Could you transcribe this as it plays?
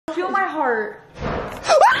heart.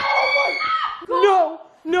 No,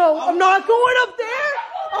 no, I'm not going up there.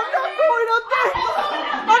 I'm not going up there.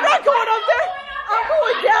 I'm not going up there. I'm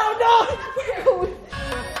going down. No. We're going.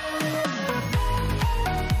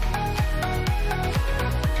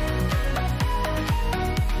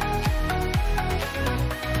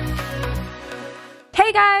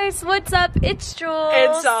 Hey guys, what's up? It's Jules.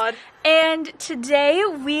 And Saud. And today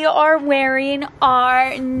we are wearing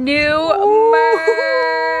our new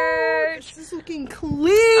merch. This is looking clean.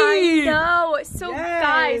 I know. So yes.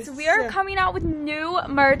 Guys, we are coming out with new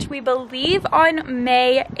merch, we believe, on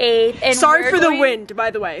May 8th. And sorry for the wind, by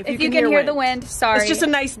the way. If you can hear the wind, sorry. It's just a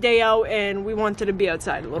nice day out and we wanted to be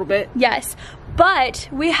outside a little bit. Yes. But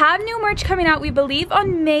we have new merch coming out, we believe,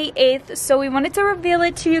 on May 8th. So we wanted to reveal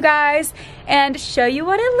it to you guys and show you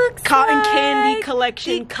what it looks Cotton like. candy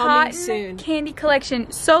collection coming soon. Candy collection.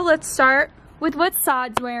 So let's start with what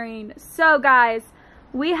Saud's wearing. So guys,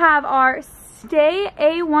 we have our Stay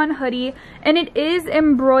A1 hoodie and it is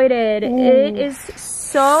embroidered. Ooh. It is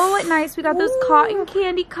so nice. We got those cotton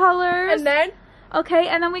candy colors. And then? Okay,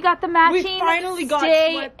 and then we got the matching we finally got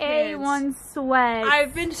Stay sweatpants. A1 sweats.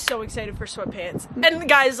 I've been so excited for sweatpants. And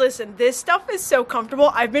guys, listen, this stuff is so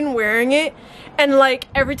comfortable. I've been wearing it, and like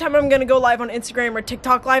every time I'm gonna go live on Instagram or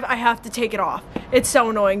TikTok live, I have to take it off. It's so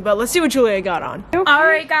annoying, but let's see what Julia got on. Okay.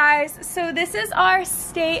 Alright guys, so this is our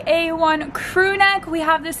Stay A1 crew neck. We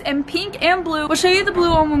have this in pink and blue. We'll show you the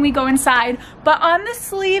blue one when we go inside. But on the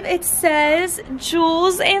sleeve it says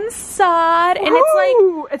Jules and Saud, and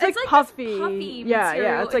it's like puffy. Yeah,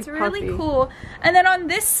 yeah, it's like really puffy. cool. And then on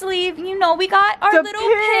this sleeve, you know, we got our little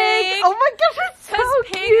pig. Oh my gosh, it's so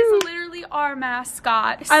cute. Pig is literally our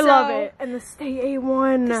mascot. I love it. And the Stay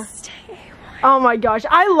A1. The Stay A1. Oh my gosh,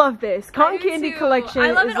 I love this. Cotton candy collection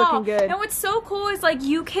is looking good. And what's so cool is like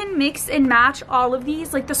you can mix and match all of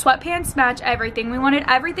these. Like the sweatpants match everything. We wanted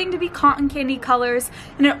everything to be cotton candy colors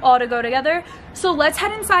and it all to go together. So let's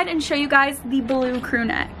head inside and show you guys the blue crew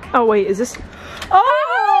neck. Oh wait, is this?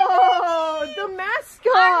 Oh, the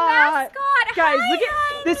mascot. Our mascot. Guys, hi, look at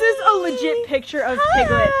this is a legit picture of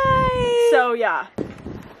Piglet. So yeah.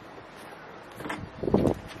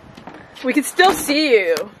 We can still see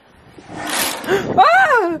you.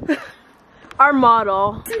 Ah! Our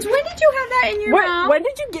model. Since when did you have that in your mouth? When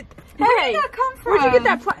did you get? Where did that come from? Where'd you get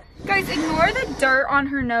that? Guys, ignore the dirt on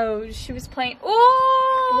her nose. She was playing. Ooh.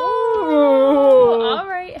 All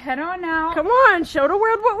right, head on now. Come on, show the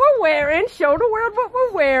world what we're wearing. Show the world what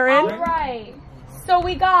we're wearing. All right. So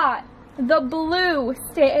we got the blue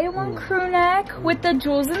Stay A1 crew neck with the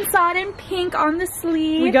Jules and Saud in pink on the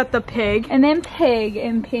sleeve. We got the pig. And then pig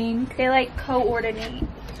in pink. They like coordinate.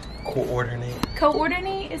 Coordinate.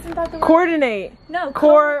 Coordinate? Isn't that the word? Coordinate. No.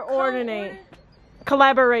 Coordinate.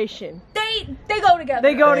 Collaboration. They go together.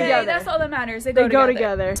 They go together. That's all that matters. They go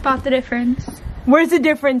together. Spot the difference. Where's the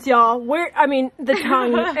difference, y'all? I mean, the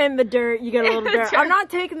tongue and the dirt. You get a little dirt. I'm not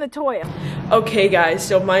taking the toy. Okay, guys.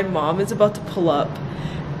 So my mom is about to pull up,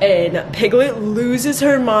 and Piglet loses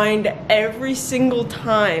her mind every single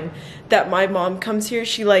time that my mom comes here.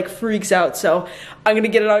 She like freaks out. So I'm gonna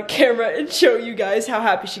get it on camera and show you guys how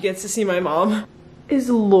happy she gets to see my mom. Is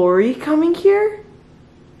Lori coming here?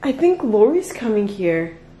 I think Lori's coming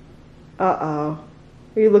here. Uh-oh.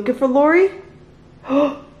 Are you looking for Lori?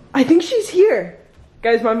 Oh, I think she's here.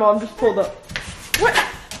 Guys, my mom just pulled up. What?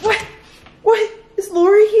 What? Is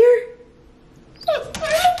Lori here?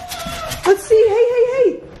 Let's see.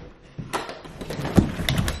 Hey.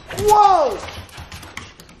 Whoa!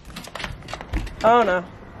 Oh no.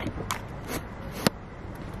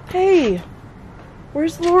 Hey,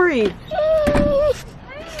 where's Lori?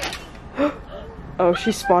 Oh,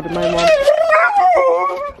 she spotted my mom.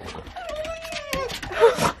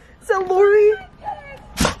 Is that Lori?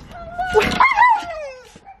 What?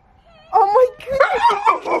 Oh my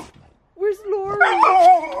goodness! Where's Lori?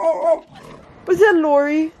 Was that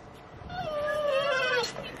Lori?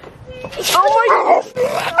 Oh my goodness!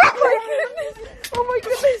 Oh my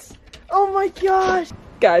goodness! Oh my gosh!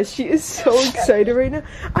 Guys, she is so excited right now.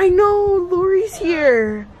 I know, Lori's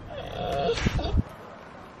here.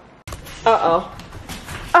 Uh-oh.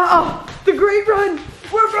 The great run!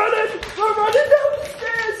 We're running down the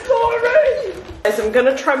stairs, Lori! Guys, I'm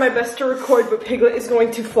gonna try my best to record, but Piglet is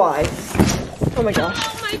going to fly. Oh my gosh.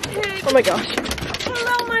 Oh my pig. Oh my gosh.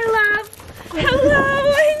 Hello, my love.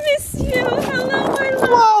 Hello, I miss you. Hello, my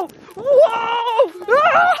love. Whoa! Whoa!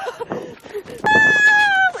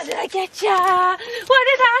 Ah, what did I get ya? What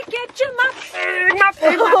did I get you? My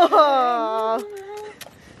pig. Oh.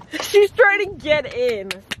 She's trying to get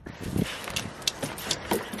in.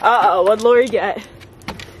 Uh-oh, what'd Lori get?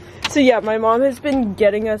 So yeah, my mom has been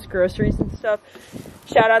getting us groceries and stuff.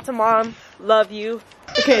 Shout out to mom. Love you.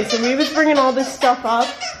 Okay, so we was bringing all this stuff up.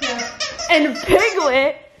 Yeah. And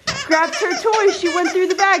Piglet grabbed her toy. She went through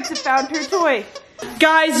the bags and found her toy.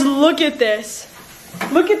 Guys, look at this.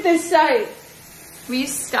 Look at this sight. We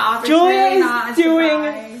stop. Julia is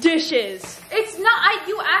doing dishes. It's not.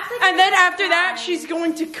 You act like. And then after that, she's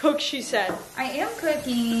going to cook. She said. I am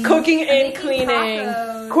cooking. Cooking and cleaning.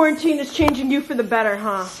 Tacos. Quarantine is changing you for the better,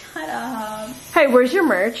 huh? Shut up. Hey, where's your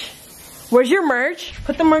merch? Where's your merch?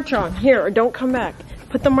 Put the merch on. Here, or don't come back.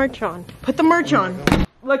 Put the merch on. Put the merch on.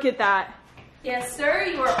 Look at that. Yes, sir.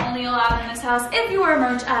 You are only allowed in this house if you wear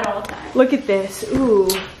merch at all times. Look at this. Ooh.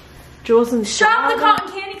 Jules and Shop the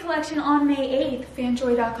cotton candy collection on May 8th.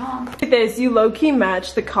 Fanjoy.com. Look at this. You low-key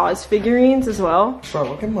match the cause figurines as well. Bro,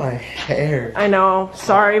 look at my hair. I know.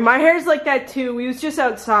 Sorry. My hair's like that too. We was just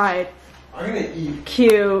outside. I'm gonna eat.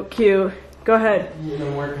 Cute. Go ahead.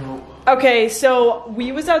 Okay, so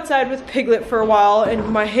we was outside with Piglet for a while and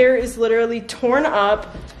my hair is literally torn up.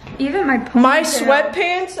 Even my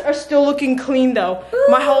sweatpants are still looking clean though. Ooh.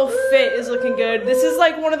 My whole fit is looking good. This is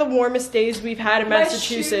like one of the warmest days we've had in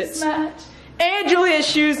Massachusetts. Shoes match. And Julia's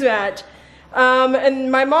shoes match.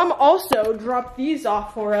 And my mom also dropped these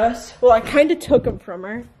off for us. Well, I kind of took them from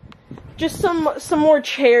her. Just some more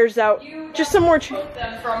chairs out. Just some more chairs. Took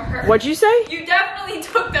them from her. What'd you say? You definitely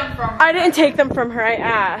took them from her. I didn't take them from her, I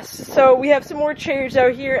asked. So we have some more chairs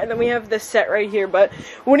out here and then we have this set right here, but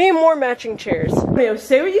we need more matching chairs. Antonio,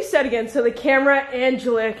 say what you said again so the camera and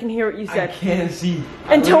Julia can hear what you said. I can't see.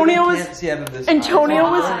 Antonio was, can't see out of this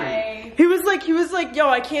he was like, yo,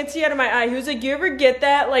 I can't see out of my eye. He was like, you ever get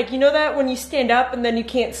that? Like, you know that when you stand up and then you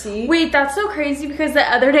can't see? Wait, that's so crazy because the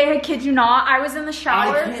other day, I kid you not, I was in the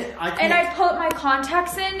shower and I put my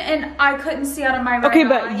contacts in and I couldn't see out of my right eye. Okay,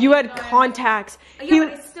 but you had contacts. Yeah,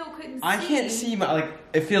 but I still couldn't see. I can't see my, like,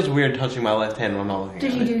 it feels weird touching my left hand when I'm not looking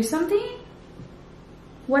Did you do something?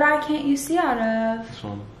 What eye can't you see out of? This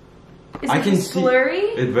one. Is it just blurry?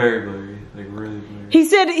 It's very blurry, like really blurry. He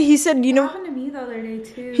said, you know. It happened to me the other day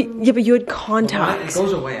too. Yeah, but you had contacts. It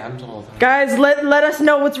goes away, I'm tall. Guys, let us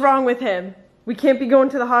know what's wrong with him. We can't be going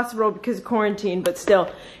to the hospital because of quarantine, but still.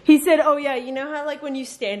 He said, oh yeah, you know how like when you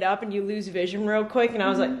stand up and you lose vision real quick? And I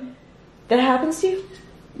was like, that happens to you?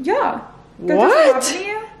 Yeah. That what? Doesn't happen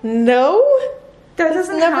to you? No. That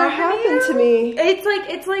doesn't never happened to me. It's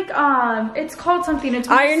it's called something. It's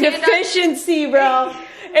iron deficiency, bro.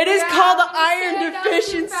 It is called the iron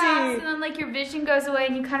deficiency. And then like your vision goes away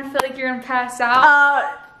and you kind of feel like you're gonna pass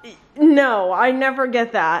out. No, I never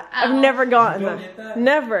get that. I've never gotten that.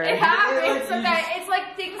 Never. It happens. It's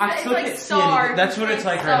like things that it's like stars. That's what it's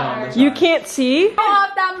like right now. You can't see? I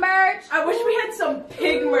love that merch. I wish we had some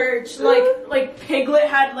pig merch. Like Piglet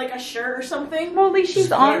had like a shirt or something. Well, at least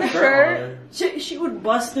she's on the shirt. She would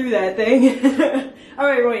bust through that thing.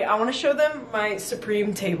 Alright, wait, I want to show them my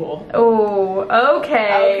Supreme table. Oh,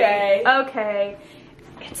 okay. Okay.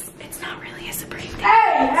 It's not really a Supreme table.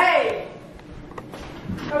 Hey!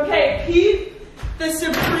 Okay, peep the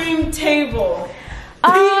Supreme table.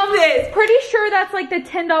 Peep this. Pretty sure that's like the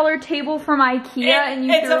 $10 table from IKEA and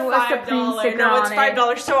you threw a Supreme sticker on it.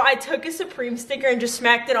 No, it's $5. So I took a Supreme sticker and just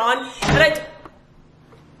smacked it on and I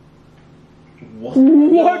What the heck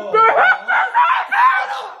just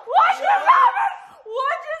happened? What just happened?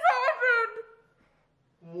 What just happened?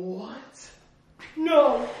 What?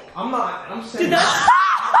 No. I'm saying Not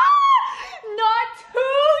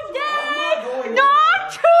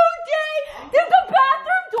today! Did the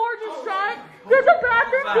bathroom door just shut? Did the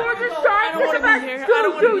bathroom door just shut? I don't want to be here. I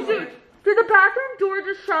don't want to be here. Did the bathroom door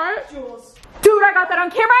just shut? Jules. Dude, I got that on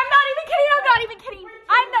camera. I'm not even kidding.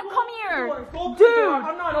 Come here. Dude.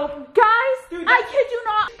 I'm not open. Guys, dude, I kid you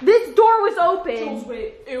not. This door was open. Jules,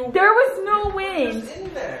 wait. Ew. There was no wind. Just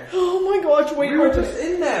in there. Oh my gosh, wait. We were just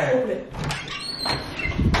in there. Open it.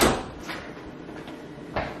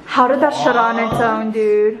 How did that shut on its own,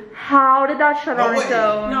 dude? How did that shut on its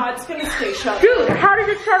own? No, it's gonna stay shut. Dude, how did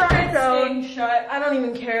it shut on its own? Staying shut. I don't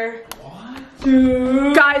even care. What?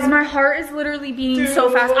 Dude. Guys, my heart is literally beating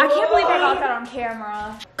so fast. I can't believe I got that on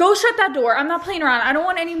camera. Go shut that door. I'm not playing around. I don't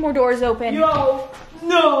want any more doors open. Yo,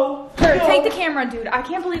 no. Here, take the camera, dude. I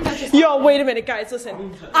can't believe that just Yo, wait a minute, guys.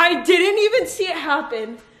 Listen. I didn't even see it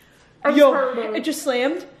happen. Yo, it just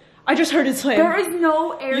slammed. I just heard it slam. There is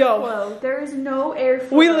no airflow. There is no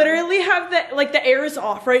airflow. We literally have the the air is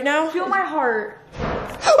off right now. Feel my heart.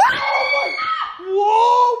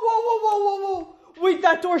 Whoa! Wait,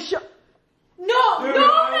 that door shut. No! No!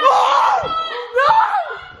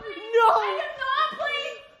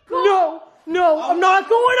 No! No! I'm not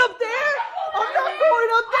going up there. I'm not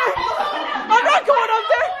going up there. I'm not going up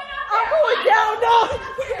there. I'm going down. No.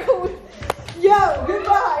 Yeah.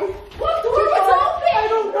 Goodbye. What door was open?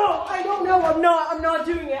 I'm not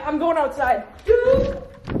doing it. I'm going outside. Dude.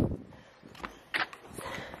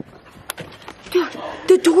 Dude,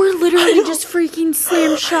 the door literally just freaking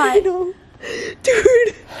slammed shut. I know.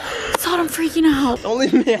 Dude. Saud, I'm freaking out.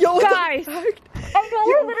 Only me. Yo, guys. I know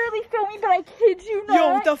we're literally filming, but I kid you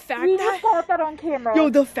not. Yo, the fact we that just got that on camera. Yo,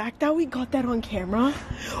 the fact that we got that on camera,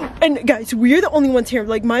 and guys, we're the only ones here.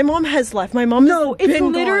 Like, my mom has left. My mom has it's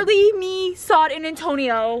been literally me, Saud, and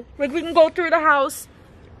Antonio. Like, we can go through the house.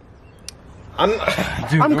 I'm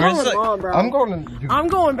calling mom, bro. I'm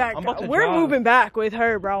going back. We're drive. moving back with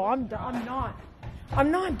her, bro.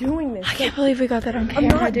 I'm not doing this. I can't believe we got that on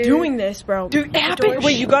camera, I'm not doing this, bro. Dude, it happened.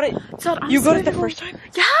 Wait, you got it? Saud, You got it the first time?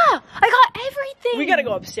 Yeah, I got everything. We gotta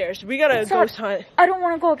go upstairs. We gotta ghost hunt. I don't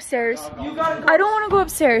want to go upstairs. You gotta go. I don't want to go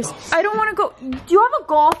upstairs. I don't want to go. Do you have a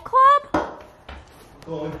golf club?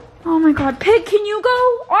 Oh my god. Pig, can you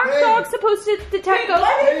go? Aren't dogs supposed to detect ghosts?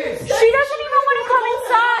 She doesn't even want to come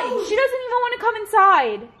inside. She doesn't even want to come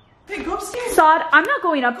inside. Hey, go upstairs. Saud, I'm not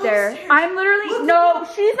going up there. I'm literally, no,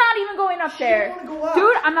 she's not even going up there.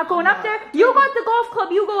 Dude, I'm not going up there. You got the golf club,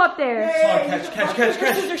 you go up there. Catch.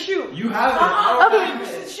 Scissors, shoot. You have it. Okay. Paper,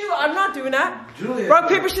 scissors, shoot. I'm not doing that. Julia. Rock,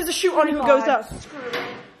 paper, scissors, shoot on who goes up.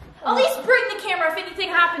 At least bring the camera. If anything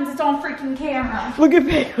happens, it's on freaking camera. Look at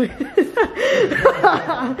me.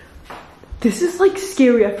 This is like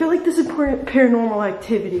scary. I feel like this is paranormal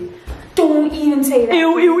activity. Don't even say that.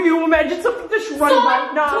 Ew, imagine something just running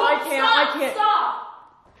by. No, I can't. Stop.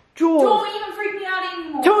 Jules. Don't even freak me out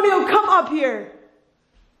anymore. Tonio, come up here.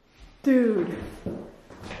 Dude.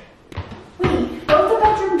 Wait, both the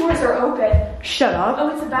bedroom doors are open. Shut up. Oh,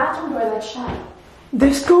 it's the bathroom door that's shut.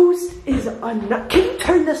 This ghost is a nut. Can you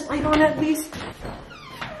turn this light on at least?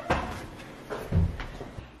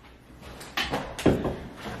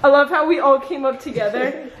 I love how we all came up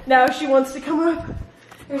together. Now she wants to come up.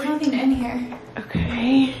 There's nothing in here.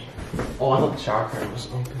 Okay. Oh, I thought the shower curtain was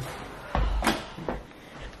open.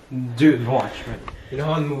 Dude, watch, right? You know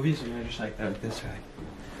how in movies when they're just like this way?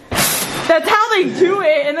 That's how they do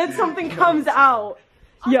it, and then something comes out.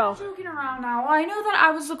 I'm not joking around now. I know that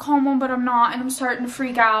I was the calm one, but I'm not, and I'm starting to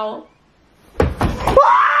freak out. No!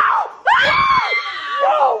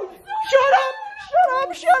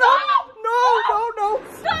 Shut up! No!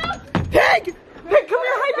 Stop! Pig! Pig, come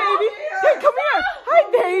here! Hi, baby! Pig, come here! Hi,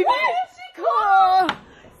 baby! Stop!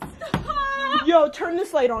 Yo, turn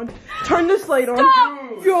this light on. Turn this light on.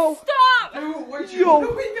 Stop! Yo! Stop! Dude, Yo! what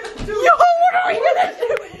are we gonna do? Yo, what are we gonna do?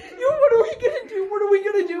 Yo, what are we gonna do? What are we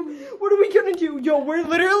gonna do? What are we gonna do? Yo, we're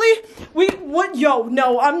literally, what? Yo,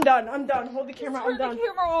 no, I'm done. Hold the camera, I'm done. Turn the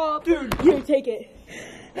camera off. Dude, here, take it.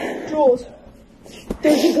 Jules,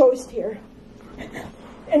 there's a ghost here.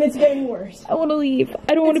 And it's getting worse. I want to leave.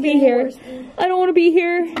 I don't want to be here. I don't want to be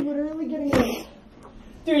here. It's literally getting worse.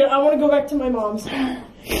 Dude, I want to go back to my mom's.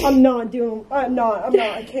 I'm not.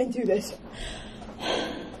 I can't do this.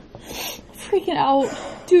 Freaking out.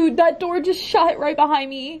 Dude, that door just shut right behind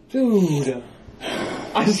me. Dude. Yo,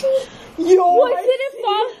 What?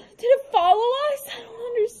 Did it follow us? I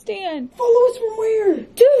don't understand. Follow us from where?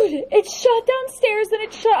 Dude, it shut downstairs, then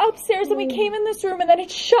it shut upstairs, and we came in this room, and then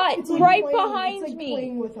it shut right behind me.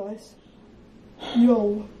 Playing with us.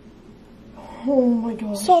 Yo. Oh my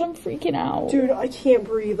gosh. Saud, I'm freaking out. Dude, I can't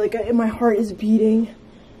breathe. Like, my heart is beating.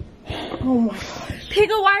 Oh my gosh.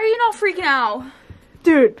 Piggo, why are you not freaking out?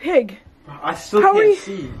 Dude, Pig. I still can't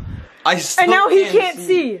see. And now he can't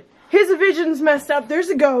see. His vision's messed up. There's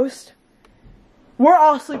a ghost. We're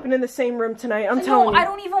all sleeping in the same room tonight. I'm telling you. No, I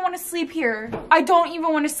don't even want to sleep here. I don't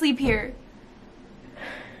even want to sleep here.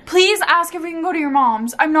 Please ask if we can go to your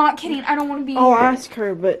mom's. I'm not kidding. I don't want to be here. I'll ask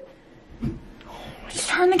her, but... Just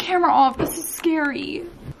turn the camera off. This is scary.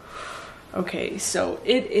 Okay, so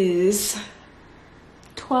it is...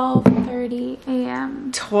 12:30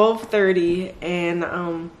 a.m. 12:30,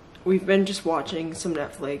 and we've been just watching some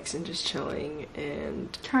Netflix and just chilling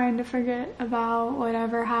and Trying to forget about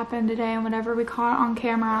whatever happened today and whatever we caught on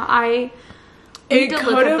camera. I need to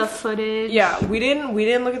look at the footage. Yeah, we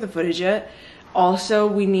didn't look at the footage yet. Also,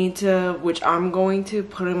 we need to, which I'm going to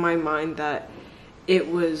put in my mind, that it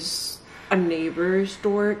was a neighbor's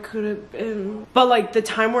door. It could have been, but like the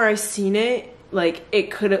time where I seen it, like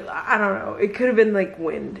it could have, I don't know, it could have been like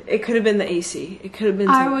wind. It could have been the AC. It could have been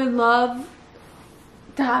I would love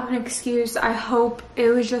to have an excuse. I hope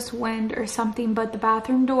it was just wind or something, but the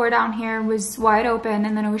bathroom door down here was wide open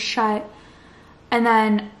and then it was shut. And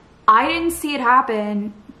then I didn't see it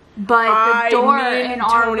happen, but the door in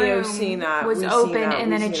our room was open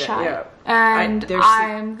and then it shut. Yeah. And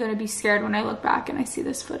I'm gonna be scared when I look back and I see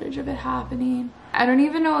this footage of it happening. I don't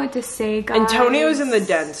even know what to say, guys. Antonio's in the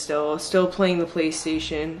den still playing the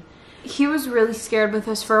PlayStation. He was really scared with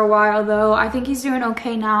us for a while though. I think he's doing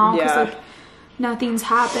okay now. Yeah. Like, nothing's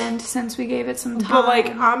happened since we gave it some time. But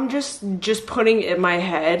like, I'm just putting in my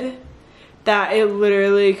head that it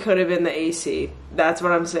literally could have been the AC. That's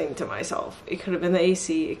what I'm saying to myself. It could have been the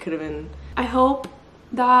AC. It could have been... I hope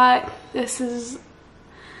that this is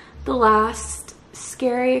the last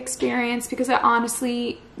scary experience, because I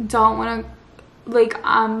honestly don't want to, like,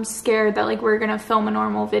 I'm scared that like we're gonna film a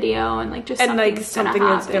normal video and like just something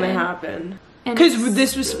that's gonna happen. Because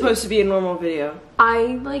this was supposed to be a normal video.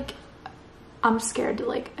 I'm scared to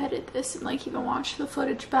like edit this and like even watch the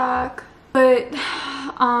footage back. But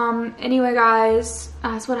anyway guys,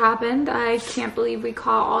 that's what happened. I can't believe we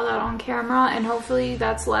caught all that on camera, and hopefully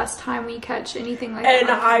that's the last time we catch anything like that. And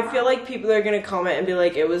I feel like people are gonna comment and be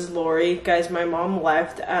like, it was Lori. Guys, my mom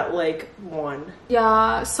left at like 1.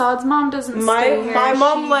 Yeah, Saud's mom doesn't stay here. My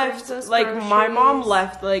mom left, like, my mom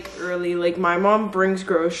left like early. Like, my mom brings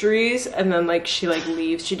groceries and then like she like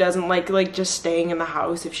leaves. She doesn't like just staying in the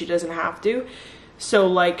house if she doesn't have to. So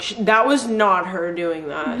like that was not her doing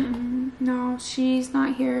that. No, she's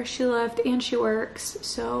not here. She left and she works,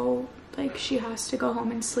 so like she has to go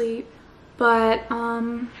home and sleep. But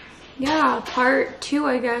yeah, part 2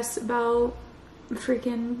 I guess about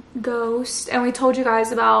freaking ghost. And we told you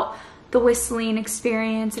guys about the whistling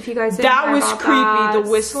experience. If you guys didn't that hear was about creepy. that,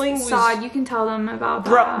 The whistling was... Saud, you can tell them about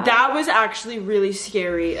Bro, that. that was actually really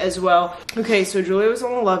scary as well. Okay, so Julia was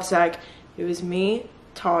on the love sack. It was me,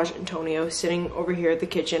 Taj, Antonio sitting over here at the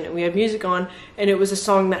kitchen, and we had music on, and it was a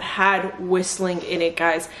song that had whistling in it,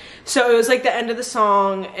 guys. So it was like the end of the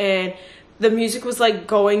song, and the music was like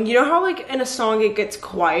going, you know how like in a song it gets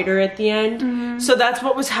quieter at the end? So that's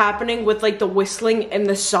what was happening with like the whistling in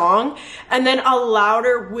the song, and then a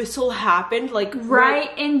louder whistle happened, like right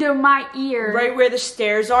into my ear, right where the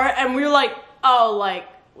stairs are, and we were like, oh, like,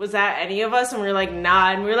 was that any of us? And we were like,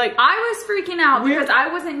 nah. And we were like, I was freaking out because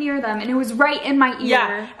I wasn't near them and it was right in my ear.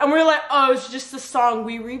 Yeah. And we were like, oh, it's just the song.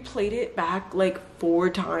 We replayed it back like 4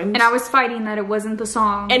 times. And I was fighting that it wasn't the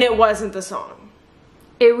song. And it wasn't the song.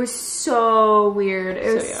 It was so weird.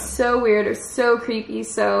 It was so weird. It was so creepy.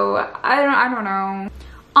 So I don't know.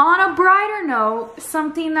 On a brighter note,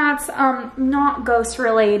 something that's not ghost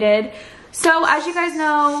related. So as you guys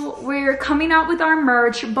know, we're coming out with our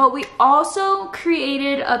merch, but we also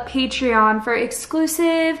created a Patreon for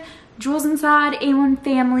exclusive Jules and Saud A1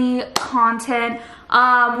 family content.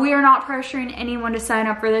 We are not pressuring anyone to sign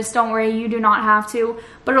up for this. Don't worry, you do not have to.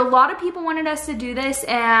 But a lot of people wanted us to do this,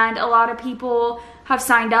 and a lot of people have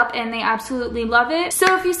signed up and they absolutely love it.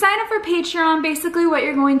 So if you sign up for Patreon, basically what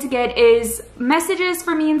you're going to get is messages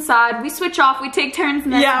for me and Saud. We switch off, we take turns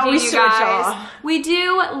messaging you guys. We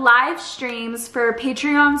do live streams for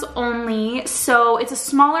Patreons only, so it's a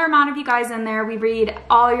smaller amount of you guys in there. We read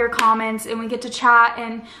all your comments and we get to chat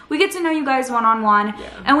and we get to know you guys one-on-one.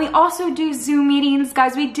 And we also do Zoom meetings.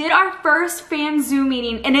 Guys, we did our first fan Zoom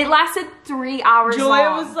meeting and it lasted 3 hours Julia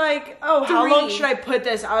long. was like, oh, how long should I put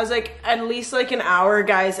this? I was like, at least like an hour,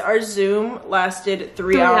 guys. Our Zoom lasted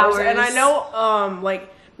 3 hours. And I know, like,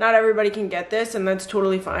 not everybody can get this, and that's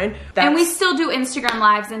totally fine. And we still do Instagram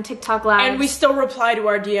lives and TikTok lives. And we still reply to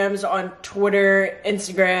our DMs on Twitter,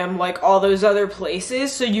 Instagram, like all those other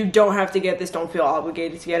places. So you don't have to get this. Don't feel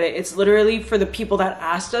obligated to get it. It's literally for the people that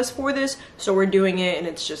asked us for this. So we're doing it, and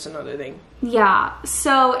it's just another thing. Yeah,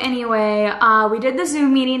 so anyway, we did the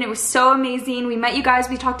Zoom meeting. It was so amazing. We met you guys.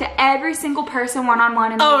 We talked to every single person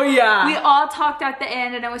one-on-one. And oh, yeah. We all talked at the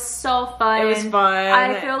end, and it was so fun. It was fun.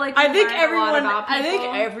 I feel like everyone liked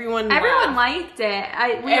it.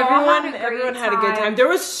 Everyone had a good time. There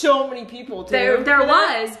was so many people, too. There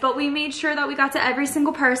was, but we made sure that we got to every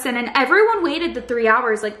single person, and everyone waited the 3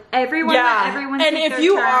 hours. Like, everyone let everyone take their turn. And if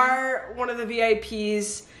you are one of the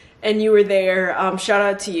VIPs, and you were there, shout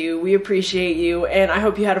out to you. We appreciate you, and I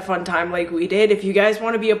hope you had a fun time like we did. If you guys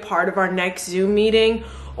want to be a part of our next Zoom meeting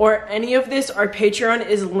or any of this, our Patreon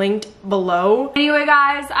is linked below. Anyway,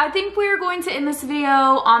 guys, I think we're going to end this video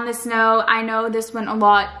on this note. I know this went a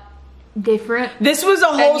lot different. This was a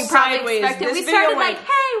whole sideways. We started like,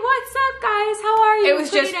 hey, what's up, guys? How are you? It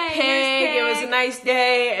was just pig. It was a nice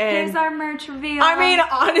day. And here's our merch reveal. I mean,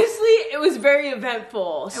 honestly, it was very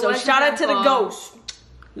eventful. So shout out to the ghost.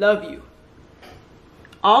 Love you.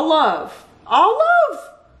 All love. All love.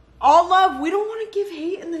 All love. We don't want to give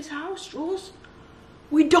hate in this house, Jules.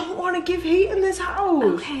 We don't want to give hate in this house.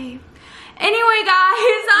 Okay. Anyway,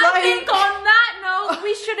 guys, I think on that note,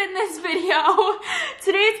 we should end this video.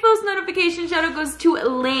 Today's post notification shout out goes to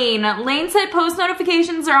Lane. Lane said post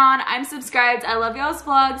notifications are on. I'm subscribed. I love y'all's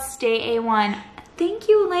vlogs. Stay A1. thank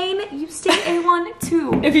you, Lane. You stay A1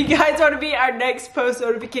 too. If you guys want to be our next post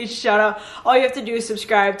notification shout out, all you have to do is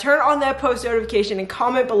subscribe, turn on that post notification, and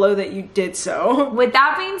comment below that you did so. With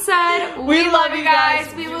that being said, we love you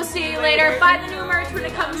guys. We will see you later. Buy the new merch when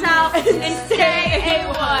it comes out and stay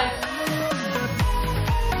A1.